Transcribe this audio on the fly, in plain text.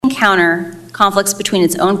counter conflicts between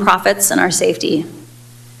its own profits and our safety.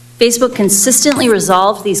 Facebook consistently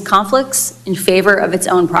resolved these conflicts in favor of its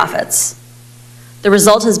own profits. The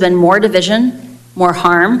result has been more division, more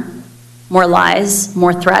harm, more lies,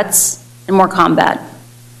 more threats, and more combat.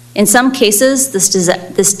 In some cases,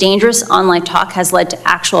 this dangerous online talk has led to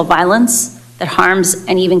actual violence that harms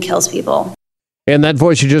and even kills people. And that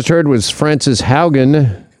voice you just heard was Frances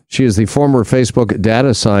Haugen. She is the former Facebook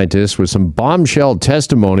data scientist with some bombshell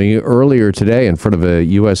testimony earlier today in front of a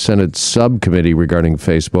U.S. Senate subcommittee regarding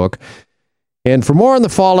Facebook. And for more on the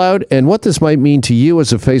fallout and what this might mean to you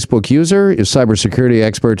as a Facebook user is cybersecurity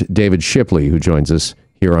expert David Shipley, who joins us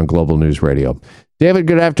here on Global News Radio. David,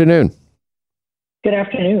 good afternoon. Good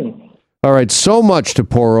afternoon. All right, so much to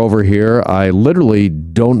pour over here. I literally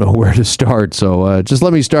don't know where to start. So just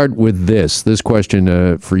let me start with this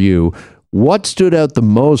question for you. What stood out the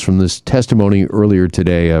most from this testimony earlier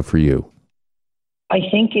today for you? I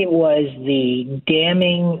think it was the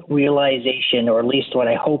damning realization, or at least what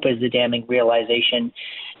I hope is the damning realization,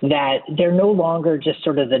 that they're no longer just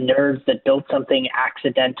sort of the nerds that built something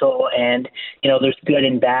accidental and, there's good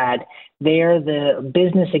and bad. They're the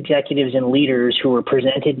business executives and leaders who were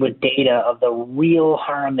presented with data of the real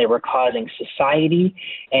harm they were causing society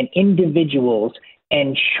and individuals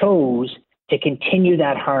and chose to continue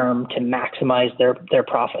that harm to maximize their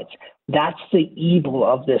profits. That's the evil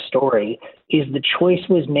of this story, is the choice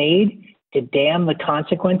was made to damn the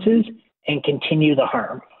consequences and continue the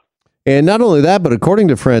harm. And not only that, but according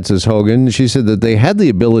to Frances Haugen, she said that they had the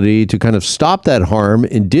ability to kind of stop that harm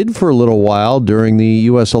and did for a little while during the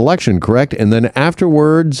U.S. election, correct? And then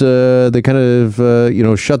afterwards, they kind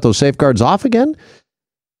of, shut those safeguards off again?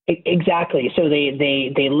 Exactly. So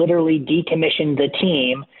they literally decommissioned the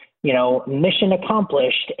team, mission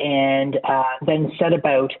accomplished, and then set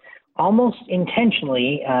about almost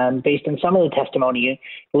intentionally, based on some of the testimony,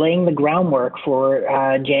 laying the groundwork for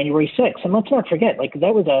January 6th. And let's not forget,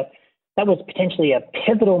 that was potentially a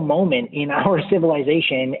pivotal moment in our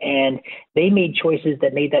civilization, and they made choices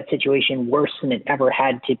that made that situation worse than it ever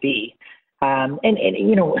had to be. And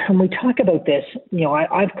when we talk about this,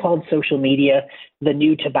 I've called social media the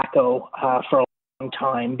new tobacco for a long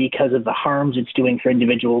time because of the harms it's doing for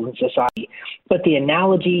individuals and society. But the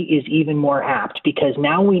analogy is even more apt because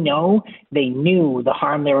now we know they knew the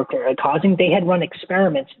harm they were causing. They had run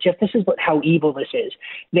experiments. Jeff, this is how evil this is.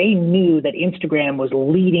 They knew that Instagram was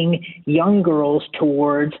leading young girls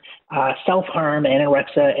towards self-harm,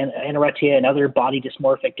 anorexia, and other body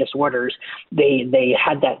dysmorphic disorders. They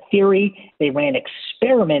had that theory. They ran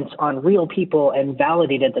experiments on real people and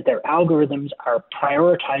validated that their algorithms are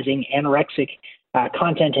prioritizing anorexic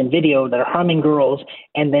content and video that are harming girls,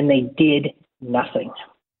 and then they did nothing.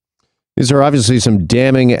 These are obviously some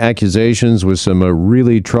damning accusations with some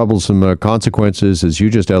really troublesome consequences, as you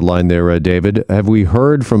just outlined there, David. Have we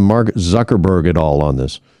heard from Mark Zuckerberg at all on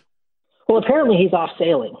this? Well, apparently he's off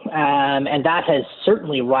sailing, and that has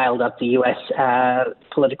certainly riled up the U.S.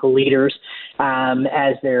 Political leaders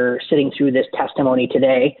as they're sitting through this testimony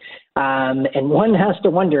today. And one has to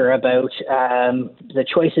wonder about the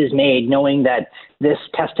choices made, knowing that this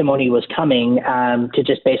testimony was coming, to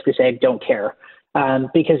just basically say, don't care.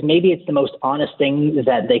 Because maybe it's the most honest thing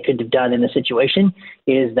that they could have done in the situation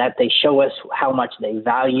is that they show us how much they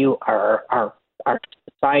value our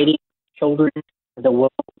society, children, the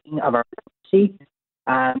well-being of our country.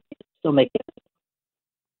 Still make it.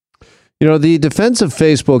 The defense of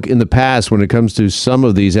Facebook in the past when it comes to some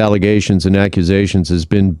of these allegations and accusations has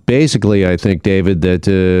been basically, I think, David, that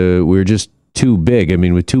we're just too big. I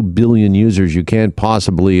mean, with 2 billion users, you can't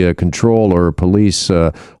possibly control or police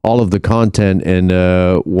all of the content and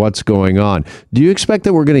what's going on. Do you expect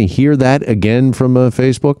that we're going to hear that again from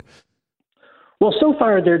Facebook? Well, so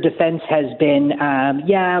far their defense has been,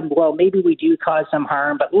 maybe we do cause some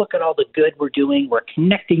harm, but look at all the good we're doing. We're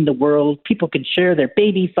connecting the world. People can share their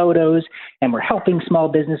baby photos, and we're helping small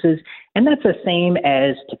businesses. And that's the same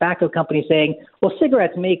as tobacco companies saying, well,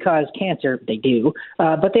 cigarettes may cause cancer. They do,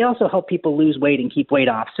 but they also help people lose weight and keep weight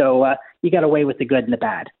off. So you got to weigh with the good and the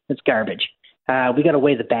bad. It's garbage. We got to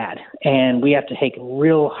weigh the bad, and we have to take a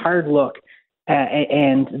real hard look.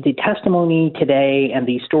 And the testimony today and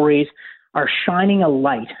these stories are shining a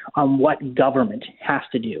light on what government has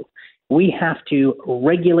to do. We have to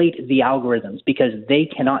regulate the algorithms because they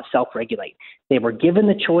cannot self-regulate. They were given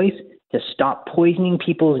the choice to stop poisoning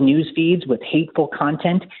people's news feeds with hateful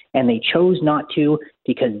content, and they chose not to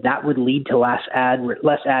because that would lead to less ad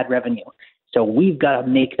revenue. So we've got to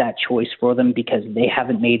make that choice for them because they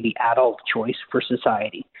haven't made the adult choice for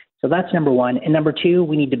society. So that's number one. And number two,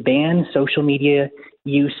 we need to ban social media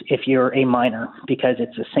use if you're a minor because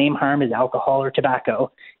it's the same harm as alcohol or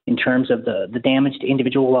tobacco. in terms of the damage to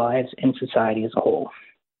individual lives and society as a whole.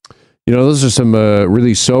 You know, those are some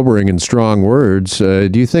really sobering and strong words.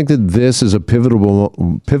 Do you think that this is a pivotal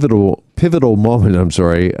moment? I'm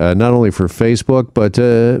sorry, not only for Facebook, but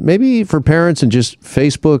maybe for parents and just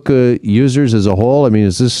Facebook users as a whole. I mean,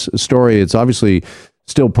 is this a story? It's obviously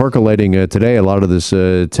still percolating today. A lot of this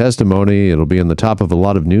testimony. It'll be on the top of a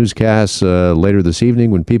lot of newscasts later this evening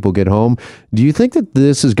when people get home. Do you think that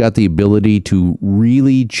this has got the ability to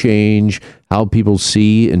really change how people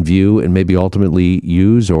see and view and maybe ultimately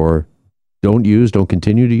use or don't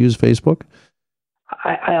continue to use Facebook?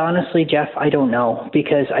 I honestly, Jeff, I don't know,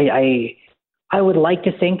 because I would like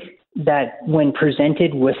to think that when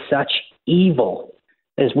presented with such evil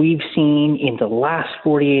as we've seen in the last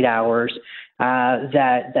 48 hours,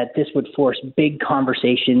 that this would force big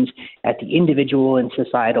conversations at the individual and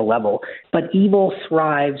societal level. But evil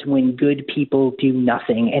thrives when good people do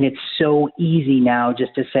nothing. And it's so easy now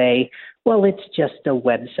just to say, well, it's just a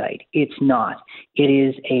website. It's not. It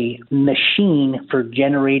is a machine for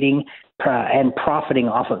generating and profiting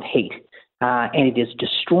off of hate. And it is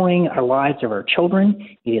destroying our lives of our children.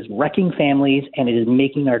 It is wrecking families, and it is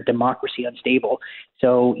making our democracy unstable.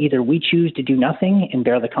 So either we choose to do nothing and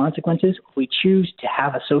bear the consequences, or we choose to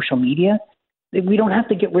have a social media. We don't have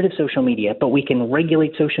to get rid of social media, but we can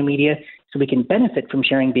regulate social media so we can benefit from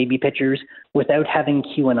sharing baby pictures without having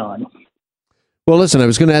QAnon. Well, listen, I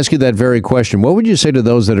was going to ask you that very question. What would you say to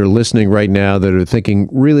those that are listening right now that are thinking,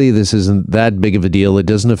 really, this isn't that big of a deal? It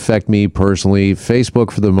doesn't affect me personally. Facebook,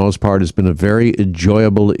 for the most part, has been a very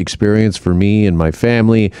enjoyable experience for me and my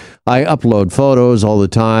family. I upload photos all the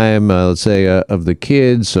time, let's say, of the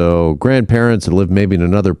kids, so grandparents that live maybe in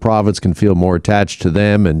another province can feel more attached to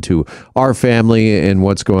them and to our family and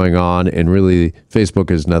what's going on. And really, Facebook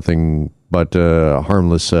is nothing but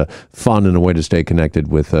harmless fun and a way to stay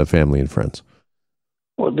connected with family and friends.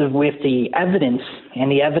 Well, with the evidence,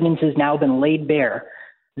 and the evidence has now been laid bare,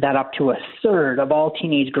 that up to a third of all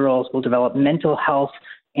teenage girls will develop mental health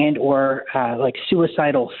and or like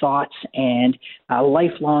suicidal thoughts and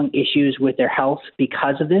lifelong issues with their health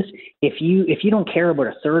because of this. If you don't care about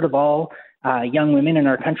a third of all young women in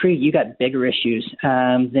our country, you got bigger issues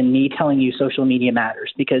than me telling you social media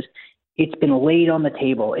matters, because it's been laid on the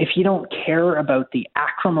table. If you don't care about the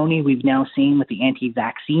acrimony we've now seen with the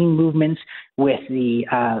anti-vaccine movements, with the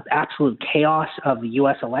absolute chaos of the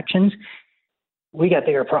U.S. elections, we got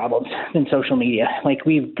bigger problems than social media. Like,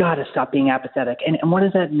 we've got to stop being apathetic. And what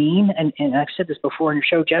does that mean? And I've said this before on your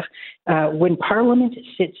show, Jeff, when Parliament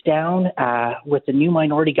sits down with the new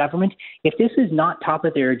minority government, if this is not top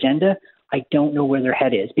of their agenda, I don't know where their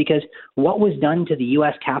head is, because what was done to the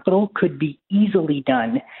U.S. Capitol could be easily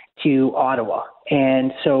done to Ottawa.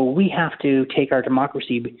 And so we have to take our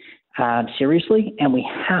democracy seriously, and we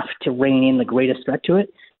have to rein in the greatest threat to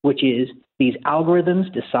it, which is these algorithms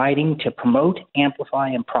deciding to promote, amplify,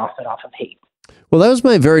 and profit off of hate. Well, that was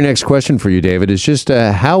my very next question for you, David, is just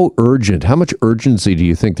how much urgency do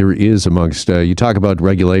you think there is amongst, you talk about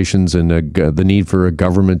regulations and the need for a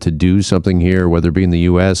government to do something here, whether it be in the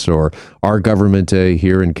U.S. or our government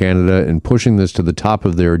here in Canada, and pushing this to the top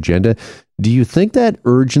of their agenda. Do you think that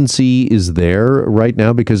urgency is there right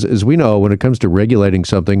now? Because as we know, when it comes to regulating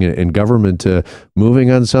something and government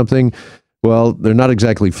moving on something, well, they're not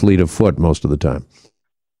exactly fleet of foot most of the time.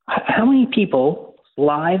 How many people's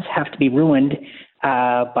lives have to be ruined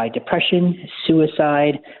by depression,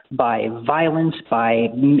 suicide, by violence, by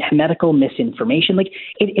medical misinformation? Like,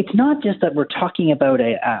 it's not just that we're talking about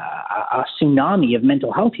a tsunami of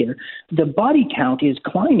mental health here. The body count is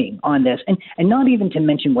climbing on this, and not even to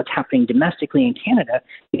mention what's happening domestically in Canada.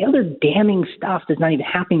 The other damning stuff that's not even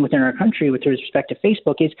happening within our country with respect to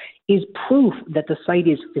Facebook is proof that the site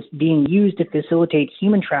is being used to facilitate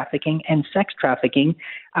human trafficking and sex trafficking,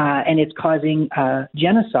 and it's causing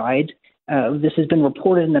genocide. This has been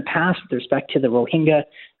reported in the past with respect to the Rohingya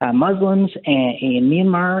Muslims in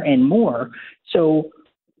Myanmar and more. So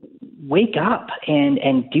wake up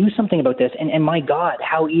and do something about this. And my God,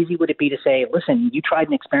 how easy would it be to say, listen, you tried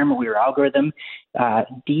an experiment with your algorithm,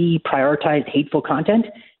 deprioritized hateful content.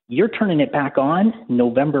 You're turning it back on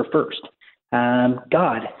November 1st.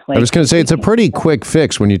 God. I was going to say, it's a pretty quick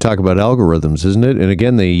fix when you talk about algorithms, isn't it? And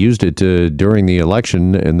again, they used it during the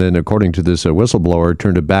election, and then according to this whistleblower,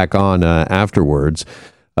 turned it back on afterwards,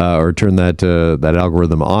 or turned that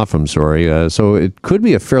algorithm off, I'm sorry. So it could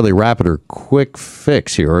be a fairly rapid or quick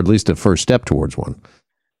fix here, or at least a first step towards one.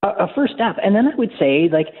 a first step. And then I would say,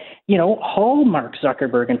 haul Mark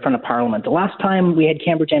Zuckerberg in front of Parliament. The llast time we had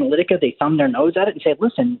Cambridge Analytica, they thumbed their nose at it and said,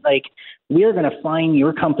 listen, we are going to fine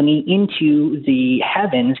your company into the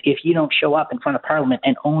heavens if you don't show up in front of Parliament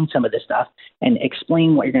and own some of this stuff and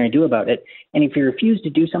explain what you're going to do about it. And if you refuse to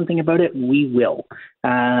do something about it, we will.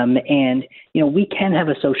 We can have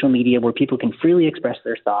a social media where people can freely express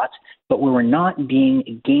their thoughts, but where we're not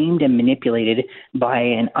being gamed and manipulated by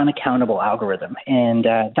an unaccountable algorithm. And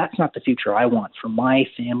that's not the future I want for my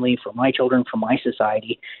family, for my children, for my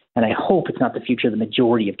society. And I hope it's not the future the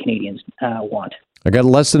majority of Canadians want. I got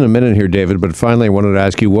less than a minute here, David, but finally I wanted to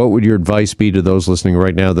ask you, what would your advice be to those listening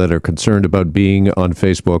right now that are concerned about being on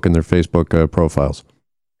Facebook and their Facebook profiles?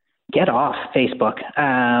 Get off Facebook.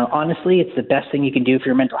 Honestly, it's the best thing you can do for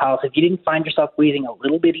your mental health. If you didn't find yourself breathing a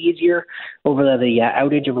little bit easier over the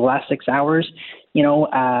outage of the last 6 hours,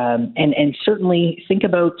 and certainly think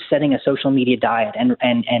about setting a social media diet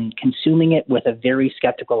and consuming it with a very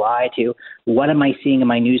skeptical eye to what am I seeing in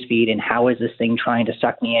my newsfeed and how is this thing trying to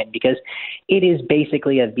suck me in? Because it is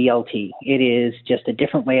basically a VLT. It is just a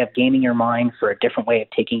different way of gaming your mind for a different way of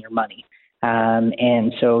taking your money.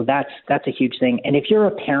 And so that's a huge thing. And if you're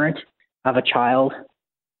a parent of a child,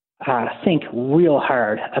 think real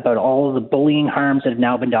hard about all of the bullying harms that have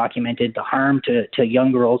now been documented, the harm to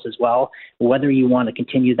young girls as well, whether you want to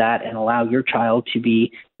continue that and allow your child to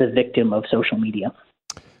be the victim of social media.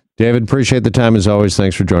 David, appreciate the time as always.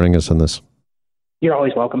 Thanks for joining us on this. You're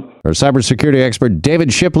always welcome. Our cybersecurity expert,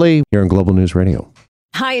 David Shipley, here on Global News Radio.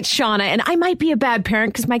 Hi, it's Shauna, and I might be a bad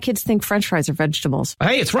parent because my kids think French fries are vegetables.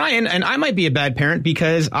 Hey, it's Ryan, and I might be a bad parent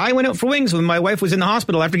because I went out for wings when my wife was in the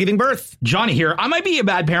hospital after giving birth. Johnny here. I might be a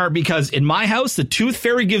bad parent because in my house, the tooth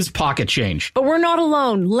fairy gives pocket change. But we're not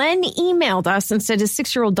alone. Len emailed us and said his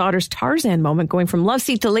 6-year-old daughter's Tarzan moment going from love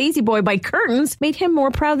seat to lazy boy by curtains made him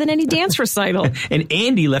more proud than any dance recital. And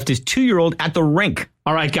Andy left his 2-year-old at the rink.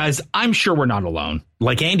 All right, guys, I'm sure we're not alone.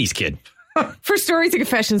 Like Andy's kid. For stories and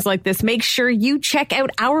confessions like this, make sure you check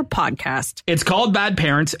out our podcast. It's called Bad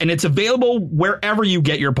Parents, and it's available wherever you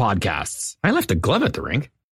get your podcasts. I left a glove at the rink.